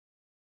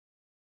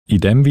In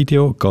diesem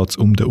Video geht es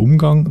um den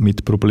Umgang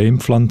mit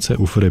Problempflanzen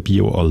auf einer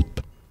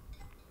Bioalp.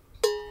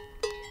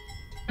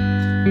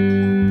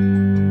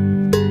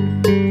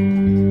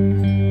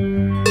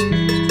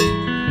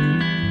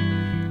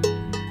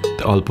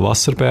 Die Alp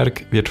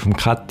Wasserberg wird vom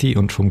Käthi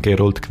und vom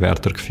Gerold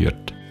Gwerder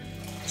geführt.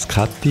 Das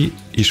Käthi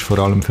ist vor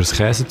allem fürs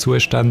Käse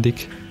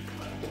zuständig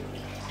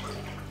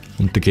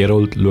und der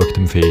Gerold schaut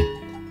dem Vieh.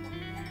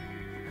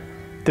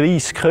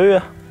 30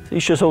 Kühe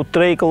ist ja so die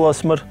Regel,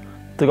 dass wir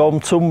den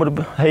ganzen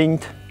Sommer haben.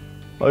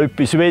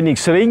 Etwas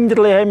weniges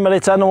Rinderli haben wir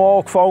jetzt auch noch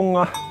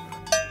angefangen.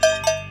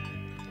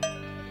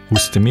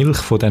 Aus der Milch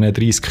von diesen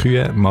 30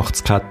 Kühen macht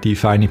das Käthi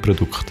feine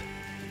Produkte.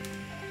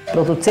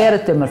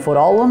 Produzieren tun wir vor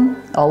allem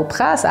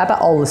Alpkäse, eben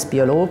alles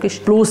biologisch,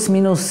 plus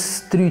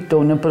minus 3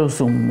 Tonnen pro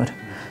Sommer.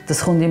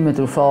 Das kommt immer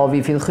darauf an,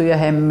 wie viele Kühe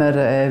haben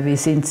wir, wie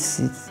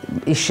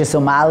ist es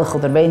so Milch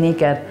oder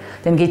weniger.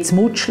 Dann gibt es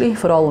Mutschli,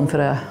 vor allem für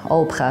einen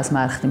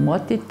Alpkäsemarkt im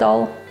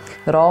Muttital.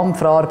 Rahm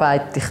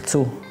verarbeite ich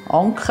zu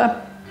Anken.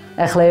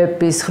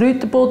 Etwas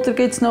Kräuterbutter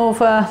gibt es noch auf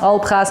den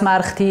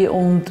Alpkäsemarkt hin.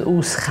 Und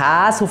aus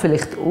Käse, die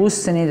vielleicht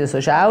aussen nicht so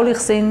schaulich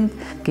sind,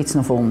 gibt es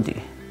noch Fondue.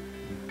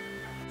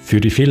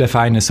 Für die vielen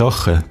feinen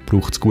Sachen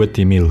braucht es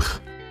gute Milch.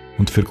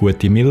 Und für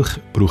gute Milch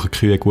brauchen die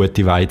Kühe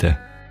gute Weiden.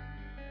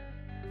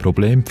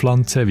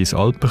 Problempflanzen wie das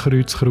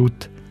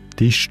Alpenkreuzkraut,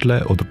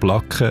 Disteln oder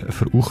Placken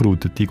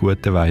verunkrauten die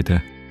guten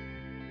Weiden.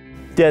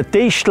 Die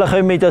Disteln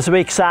können das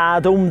wie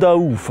gesagt da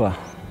rauf.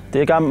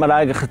 Die geben mir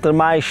eigentlich am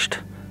meisten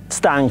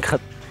zu denken.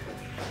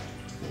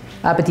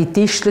 Eben die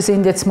Disteln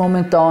sind jetzt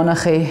momentan ein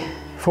bisschen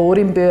vor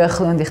im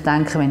Büchlein und ich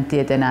denke, wenn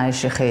die dann ein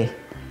bisschen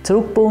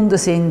zurückgebunden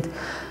sind,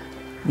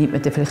 nimmt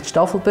man dann vielleicht die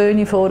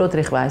Staffelböhne vor oder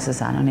ich weiss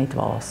es auch noch nicht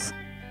was.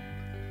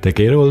 Der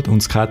Gerold und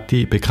das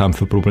Käthi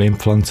bekämpfen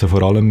Problempflanzen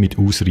vor allem mit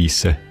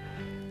Ausreissen.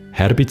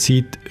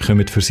 Herbizide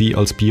kommen für sie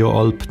als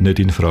Bioalp nicht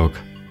in Frage.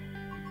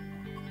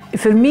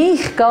 Für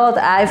mich geht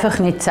einfach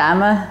nicht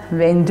zusammen,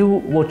 wenn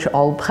du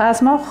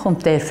Alpkäse machen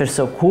und der für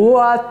so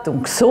gut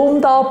und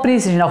gesund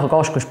anpreist und nachher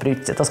gehst du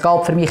spritzen. Das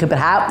geht für mich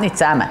überhaupt nicht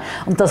zusammen.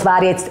 Und das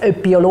wäre jetzt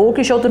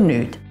biologisch oder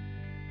nicht.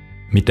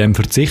 Mit dem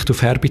Verzicht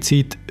auf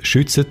Herbizide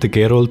schützen der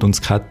Gerold und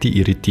das Käthi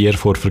ihre Tiere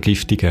vor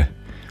Vergiftungen.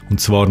 Und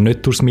zwar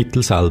nicht durch das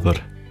Mittel selber.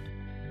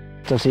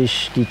 Das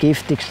ist die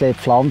giftigste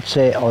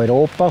Pflanze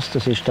Europas,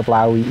 das ist der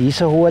blaue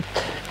Eisenhut.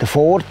 Der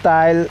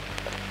Vorteil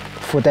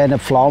von diesen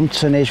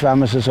Pflanzen ist, wenn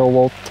man sie so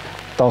will,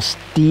 dass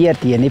die Tiere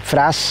die nicht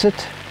fressen,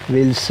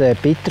 weil sie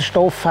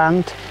Bitterstoff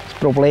haben. Das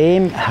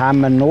Problem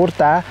haben wir nur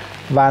dann,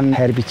 wenn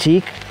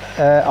Herbizide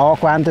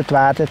angewendet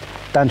werden,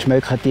 dann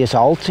schmecken die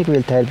salzig,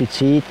 weil die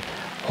Herbizide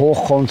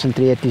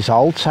hochkonzentrierte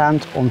Salz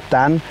haben und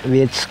dann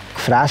wird es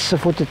gefressen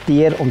von den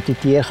Tieren und die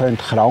Tiere können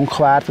krank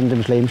werden und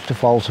im schlimmsten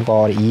Fall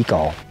sogar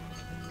eingehen.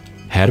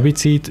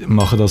 Herbizide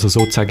machen also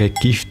sozusagen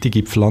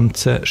giftige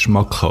Pflanzen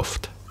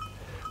schmackhaft.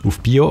 Auf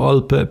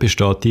Bioalpen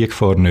besteht diese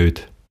Gefahr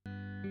nicht.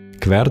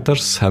 Die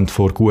Gwerders haben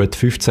vor gut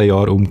 15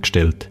 Jahren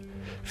umgestellt.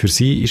 Für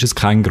sie war es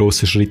kein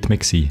grosser Schritt mehr.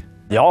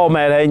 Ja, wir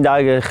haben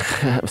eigentlich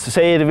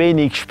sehr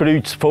wenig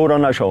gespritzt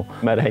vorher schon.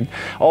 Wir haben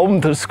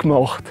anders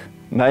gemacht.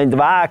 Wir haben den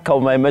Weg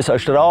gehabt, wir müssen eine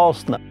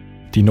Strasse nehmen.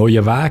 Die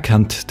neuen Wege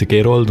haben den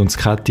Gerold und das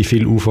Käthi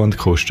viel Aufwand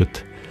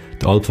gekostet.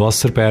 Die Alp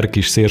Wasserberg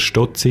ist sehr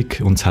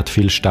stotzig und es hat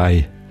viel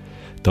Steine.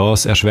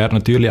 Das erschwert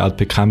natürlich auch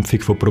die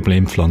Bekämpfung von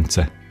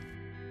Problempflanzen.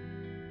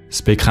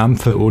 Das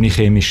Bekämpfen ohne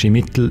chemische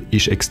Mittel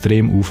ist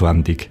extrem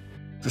aufwendig.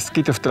 Es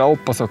gibt auf der Alp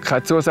also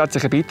keinen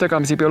zusätzlichen Beitrag, wenn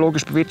man sie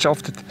biologisch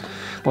bewirtschaftet,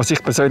 was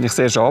ich persönlich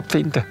sehr schade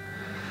finde.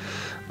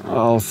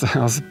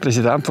 Als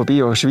Präsident von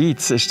Bio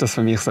Schweiz ist das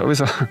für mich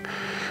sowieso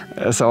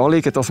ein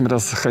Anliegen,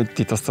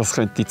 dass das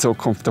in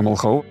Zukunft einmal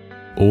kommen.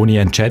 Ohne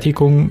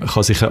Entschädigung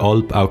kann sich eine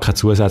Alp auch keine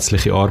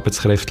zusätzliche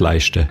Arbeitskräfte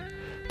leisten.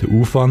 Der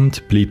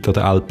Aufwand bleibt an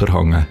den Alper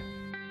hängen.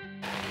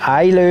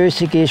 Eine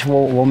Lösung, die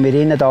wir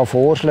Ihnen hier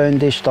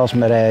vorschlagen, ist, dass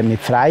man mit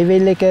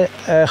Freiwilligen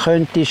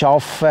arbeiten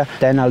könnte.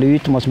 Diesen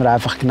Leuten muss man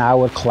einfach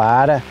genau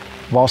erklären,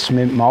 was sie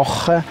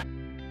machen müssen.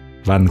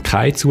 Wenn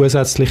keine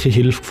zusätzliche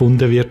Hilfe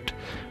gefunden wird,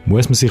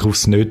 muss man sich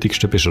aufs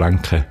Nötigste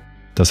beschränken.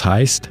 Das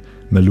heisst,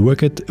 man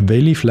schaut,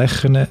 welche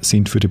Flächen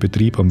sind für den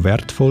Betrieb am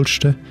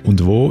wertvollsten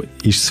und wo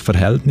ist das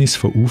Verhältnis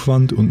von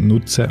Aufwand und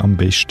Nutzen am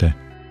besten.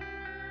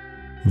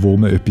 Wo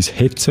man etwas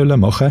hätte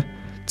machen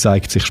sollen,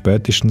 zeigt sich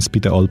spätestens bei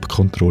der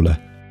Alp-Kontrolle.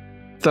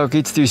 Da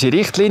gibt es unsere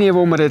Richtlinien,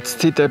 die wir jetzt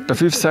seit etwa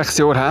 5-6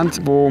 Jahren haben,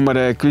 wo wir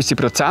einen gewissen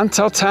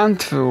Prozentsatz haben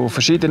von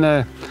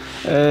verschiedenen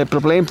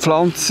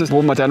Problempflanzen,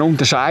 wo man dann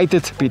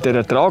unterscheidet. Bei der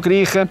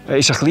ertragreichen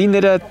ist ein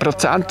kleinerer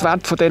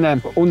Prozentwert von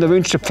diesen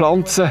unerwünschten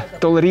Pflanzen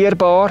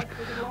tolerierbar.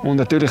 Und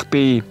natürlich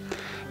bei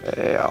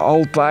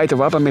Alpweiden,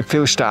 die eben mit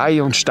viel Stein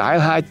und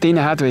Steilheit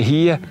drin hat, wie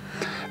hier,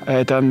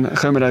 dann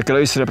können wir einen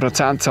grösseren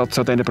Prozentsatz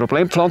an diesen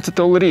Problempflanzen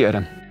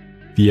tolerieren.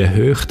 Wie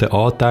hoch der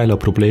Anteil an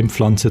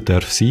Problempflanzen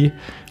darf sein,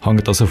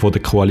 hängt also von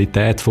der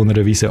Qualität von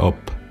einer Wiese ab.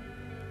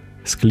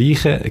 Das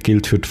Gleiche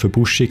gilt für die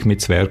Verbuschung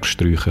mit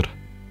Zwergsträuchern.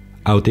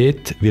 Auch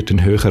dort wird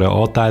ein höherer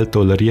Anteil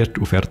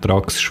toleriert auf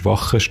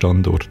ertragsschwachen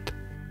Standorten.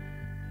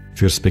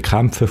 Für das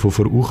Bekämpfen von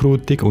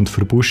Verunkrautung und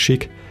Verbuschung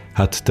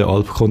hat der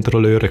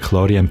Alpkontrolleur eine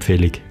klare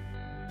Empfehlung.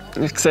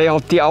 Ich sehe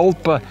halt die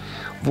Alpen,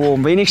 die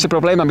am wenigsten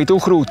Probleme haben mit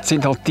Unkraut,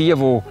 sind halt die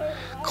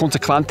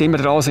konsequent immer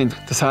dran sind.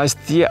 Das heisst,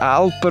 die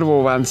Alper, die,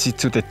 wenn sie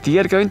zu den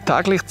Tieren gehen,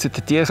 täglich zu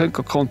den Tieren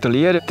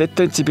kontrollieren können, dort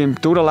können sie beim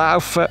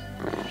Durchlaufen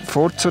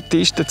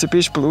Vorzutisten zum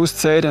Beispiel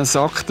auszusäen, einen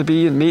Sack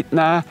dabei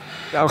mitnehmen.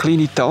 Auch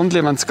kleine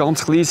Tandchen, wenn sie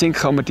ganz klein sind,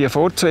 kann man die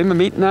vorzu immer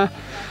mitnehmen.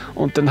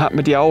 Und dann hat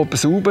man die Alpen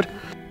sauber.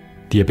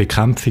 Die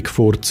Bekämpfung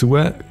vorzu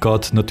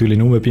geht natürlich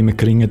nur bei einem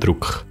geringen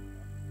Druck.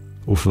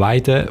 Auf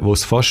Weiden, wo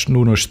es fast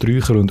nur noch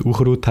Sträucher und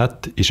Unkraut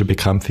hat, ist eine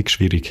Bekämpfung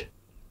schwierig.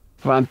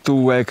 Wenn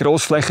du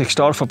grossflächig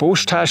stark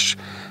verbuscht hast,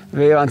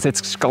 wie wenn es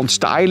jetzt ganz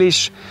steil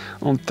ist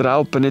und der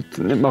Alp nicht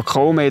mal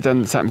kommen,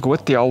 dann sagt man,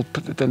 gut, die Alp,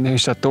 dann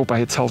ist da oben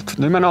jetzt halt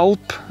nicht mehr eine Alp,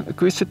 ein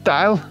gewisser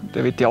Teil.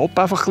 Dann wird die Alp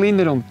einfach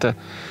kleiner und die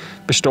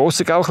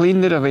Bestossung auch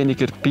kleiner,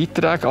 weniger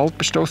Beiträge,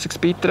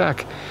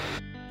 Alpbestossungsbeiträge.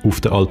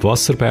 Auf der Alp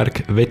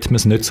Wasserberg wird man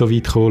es nicht so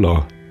weit kommen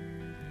lassen.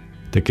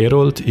 Der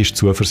Gerold ist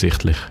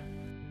zuversichtlich.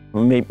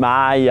 Mit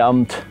Mai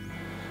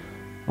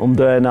und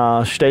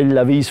dann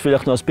stellenweise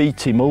vielleicht noch ein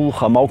bisschen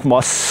Milch am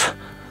Magmas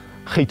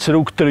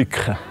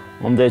zurückdrücken.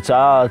 Und jetzt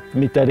auch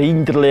mit der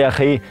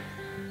Rinderli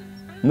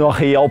noch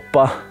ein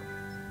bisschen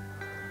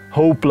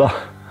hobeln.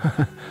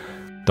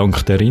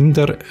 Dank der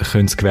Rinder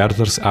können die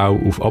Gwerders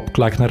auch auf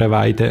abgelegeneren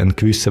Weiden einen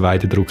gewissen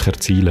Weidedruck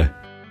erzielen.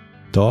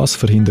 Das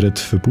verhindert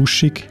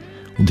Verbuschung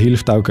und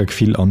hilft auch gegen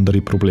viele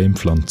andere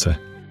Problempflanzen.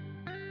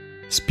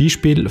 Das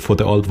Beispiel von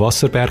der Alp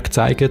Wasserberg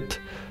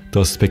zeigt,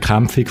 dass die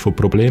Bekämpfung von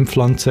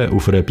Problempflanzen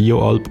auf einer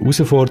Bioalp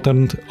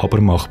herausfordernd, aber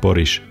machbar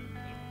ist.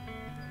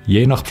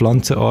 Je nach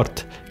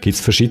Pflanzenart gibt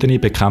es verschiedene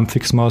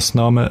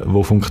Bekämpfungsmaßnahmen,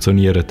 die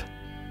funktionieren.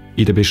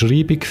 In der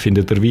Beschreibung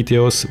findet ihr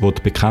Videos, die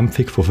die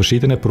Bekämpfung von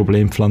verschiedenen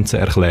Problempflanzen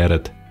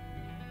erklären.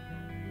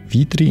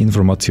 Weitere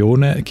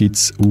Informationen gibt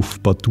es auf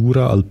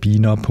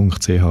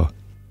baturaalpina.ch.